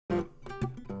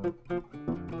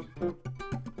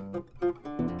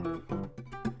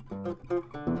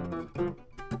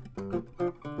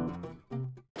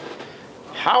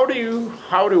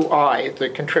How do I, the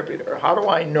contributor, how do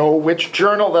I know which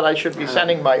journal that I should be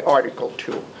sending my article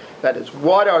to? That is,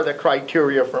 what are the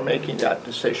criteria for making that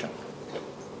decision?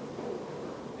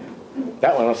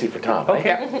 That one I'll see for Tom.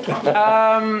 Okay.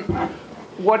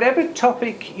 Whatever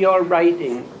topic you're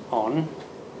writing on,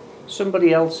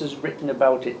 somebody else has written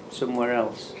about it somewhere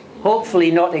else. Hopefully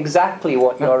not exactly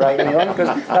what you're writing on,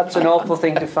 because that's an awful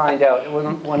thing to find out.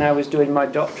 When I was doing my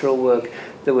doctoral work,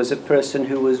 there was a person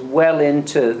who was well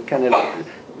into kind of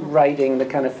writing the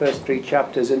kind of first 3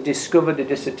 chapters and discovered a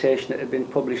dissertation that had been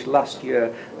published last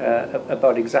year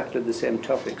about exactly the same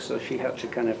topic, so she had to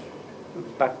kind of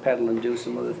backpedal and do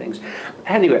some other things.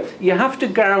 Anyway, you have to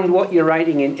ground what you're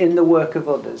writing in the work of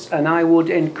others, and I would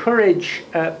encourage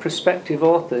prospective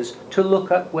authors to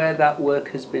look at where that work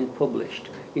has been published.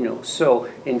 You know, so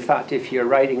in fact, if you're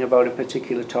writing about a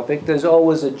particular topic, there's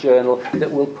always a journal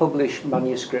that will publish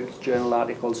manuscripts, journal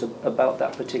articles about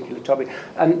that particular topic.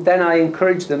 And then I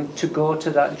encourage them to go to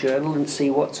that journal and see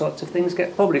what sorts of things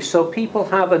get published. So people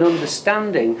have an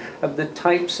understanding of the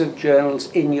types of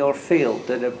journals in your field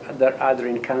that are either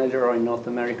in Canada or in North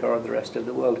America or the rest of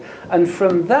the world. And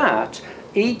from that,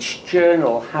 each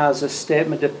journal has a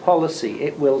statement of policy.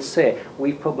 It will say,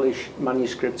 we publish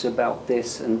manuscripts about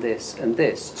this and this and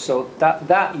this. So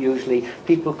that usually,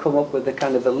 people come up with a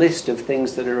kind of a list of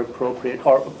things that are appropriate,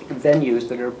 or venues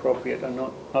that are appropriate or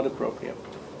not appropriate.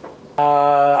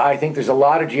 I think there's a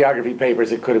lot of geography papers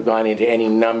that could have gone into any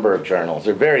number of journals.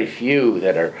 There are very few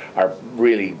that are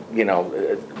really, you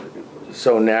know,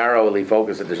 so narrowly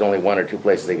focused that there's only 1 or 2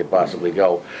 places they could possibly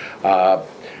go.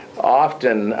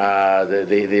 Often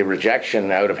the rejection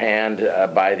out of hand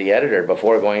by the editor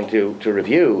before going to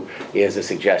review is a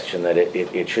suggestion that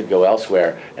it should go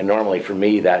elsewhere, and normally for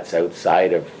me that's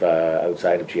outside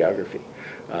of geography.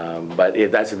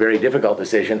 But that's a very difficult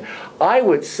decision. I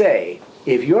would say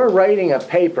if you're writing a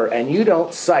paper and you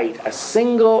don't cite a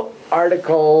single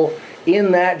article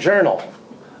in that journal,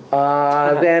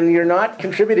 then you're not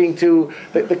contributing to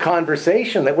the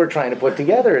conversation that we're trying to put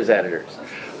together as editors.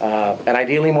 And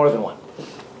ideally more than 1.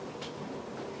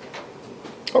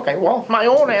 Okay, well, my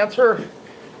own answer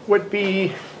would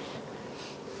be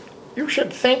you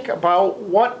should think about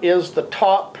what is the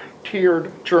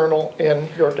top-tiered journal in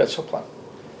your discipline,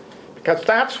 because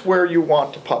that's where you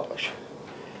want to publish.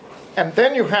 And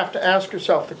then you have to ask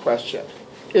yourself the question,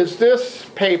 is this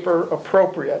paper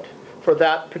appropriate for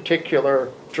that particular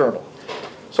journal?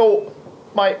 So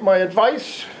my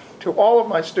advice to all of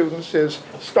my students is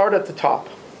start at the top.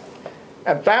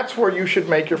 And that's where you should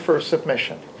make your first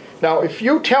submission. Now, if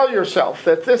you tell yourself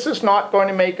that this is not going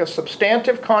to make a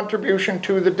substantive contribution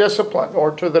to the discipline or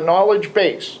to the knowledge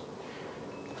base,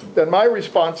 then my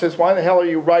response is, why the hell are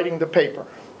you writing the paper?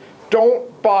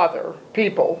 Don't bother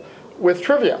people with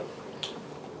trivia.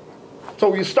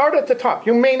 So you start at the top.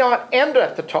 You may not end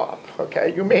at the top,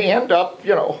 okay? You may end up,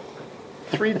 you know,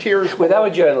 3 tiers with our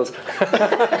journals.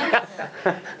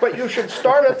 But you should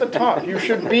start at the top. You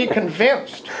should be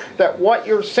convinced that what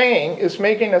you're saying is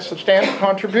making a substantial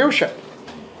contribution,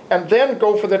 and then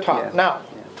go for the top. Yeah. Now,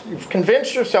 you've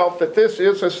convinced yourself that this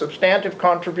is a substantive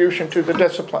contribution to the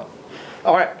discipline.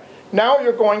 All right, now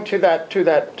you're going to that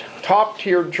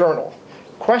top-tier journal.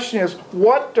 Question is,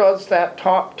 what does that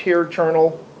top-tier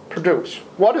journal produce?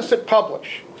 What does it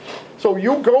publish? So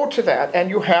you go to that and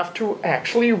you have to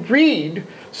actually read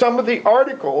some of the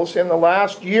articles in the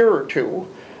last year or 2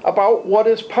 about what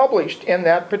is published in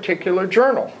that particular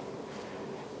journal.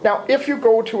 Now, if you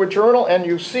go to a journal and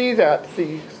you see that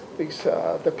the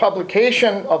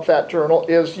publication of that journal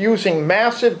is using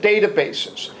massive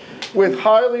databases with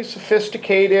highly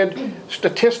sophisticated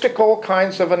statistical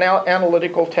kinds of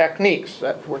analytical techniques,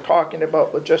 that we're talking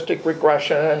about logistic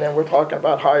regression, and then we're talking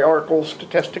about hierarchical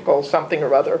statistical something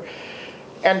or other,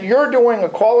 and you're doing a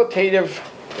qualitative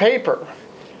paper,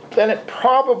 then it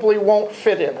probably won't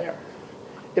fit in there.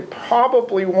 It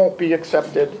probably won't be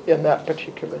accepted in that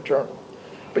particular journal.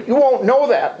 But you won't know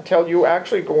that until you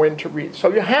actually go in to read. So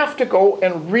you have to go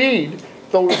and read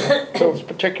those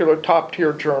particular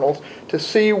top-tier journals to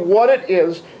see what it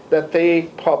is that they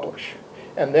publish,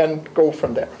 and then go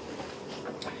from there.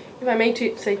 If I may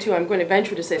say too, I'm going to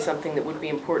venture to say something that would be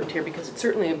important here, because it's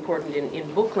certainly important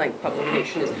in book-length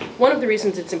publication. Is one of the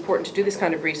reasons it's important to do this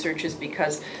kind of research is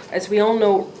because, as we all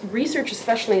know, research,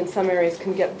 especially in some areas,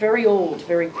 can get very old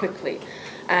very quickly.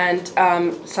 And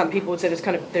some people would say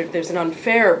there's an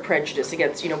unfair prejudice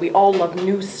against, we all love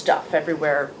new stuff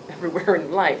everywhere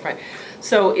in life, right?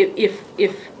 So if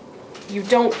you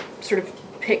don't sort of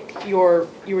pick your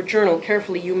journal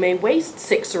carefully, you may waste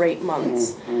 6 or 8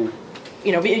 months.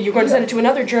 You know, you're going to send it to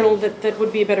another journal that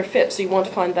would be a better fit, so you want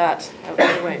to find that out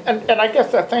right away. And I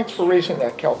guess thanks for raising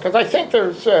that, Kel, because I think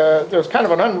there's kind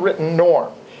of an unwritten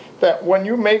norm that when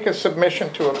you make a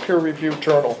submission to a peer-reviewed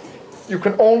journal, you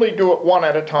can only do it one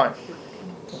at a time,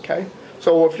 okay?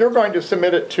 So if you're going to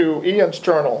submit it to Ian's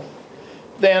journal,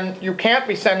 then you can't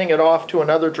be sending it off to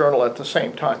another journal at the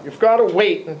same time. You've got to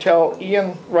wait until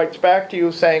Ian writes back to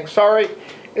you saying, sorry,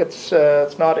 it's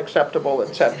not acceptable,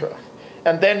 etc.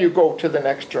 And then you go to the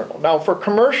next journal. Now for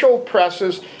commercial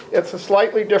presses, it's a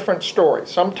slightly different story.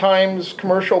 Sometimes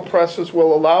commercial presses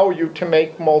will allow you to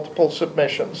make multiple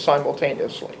submissions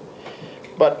simultaneously,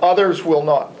 but others will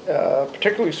not.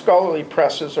 Particularly scholarly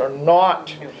presses are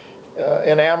not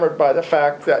enamored by the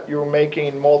fact that you're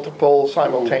making multiple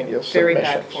simultaneous Very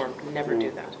submissions. bad form. Never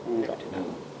do that. Never do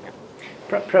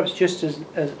that. Perhaps just as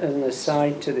an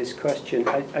aside to this question,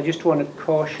 I just want to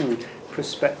caution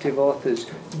prospective authors,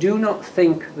 do not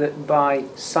think that by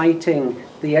citing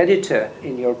the editor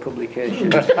in your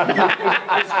publication it's going to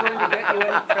get you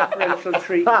any preferential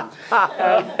treatment.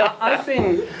 I've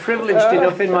been privileged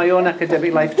enough in my own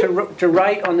academic life to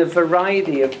write on a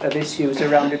variety of issues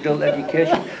around adult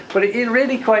education, but it is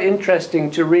really quite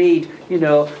interesting to read, you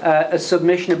know, a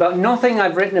submission about nothing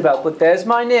I've written about, but there's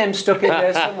my name stuck in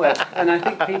there somewhere, and I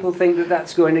think people think that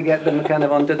that's going to get them kind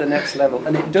of onto the next level,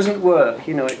 and it doesn't work,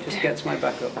 you know, it just gets my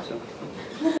back up.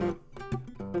 So.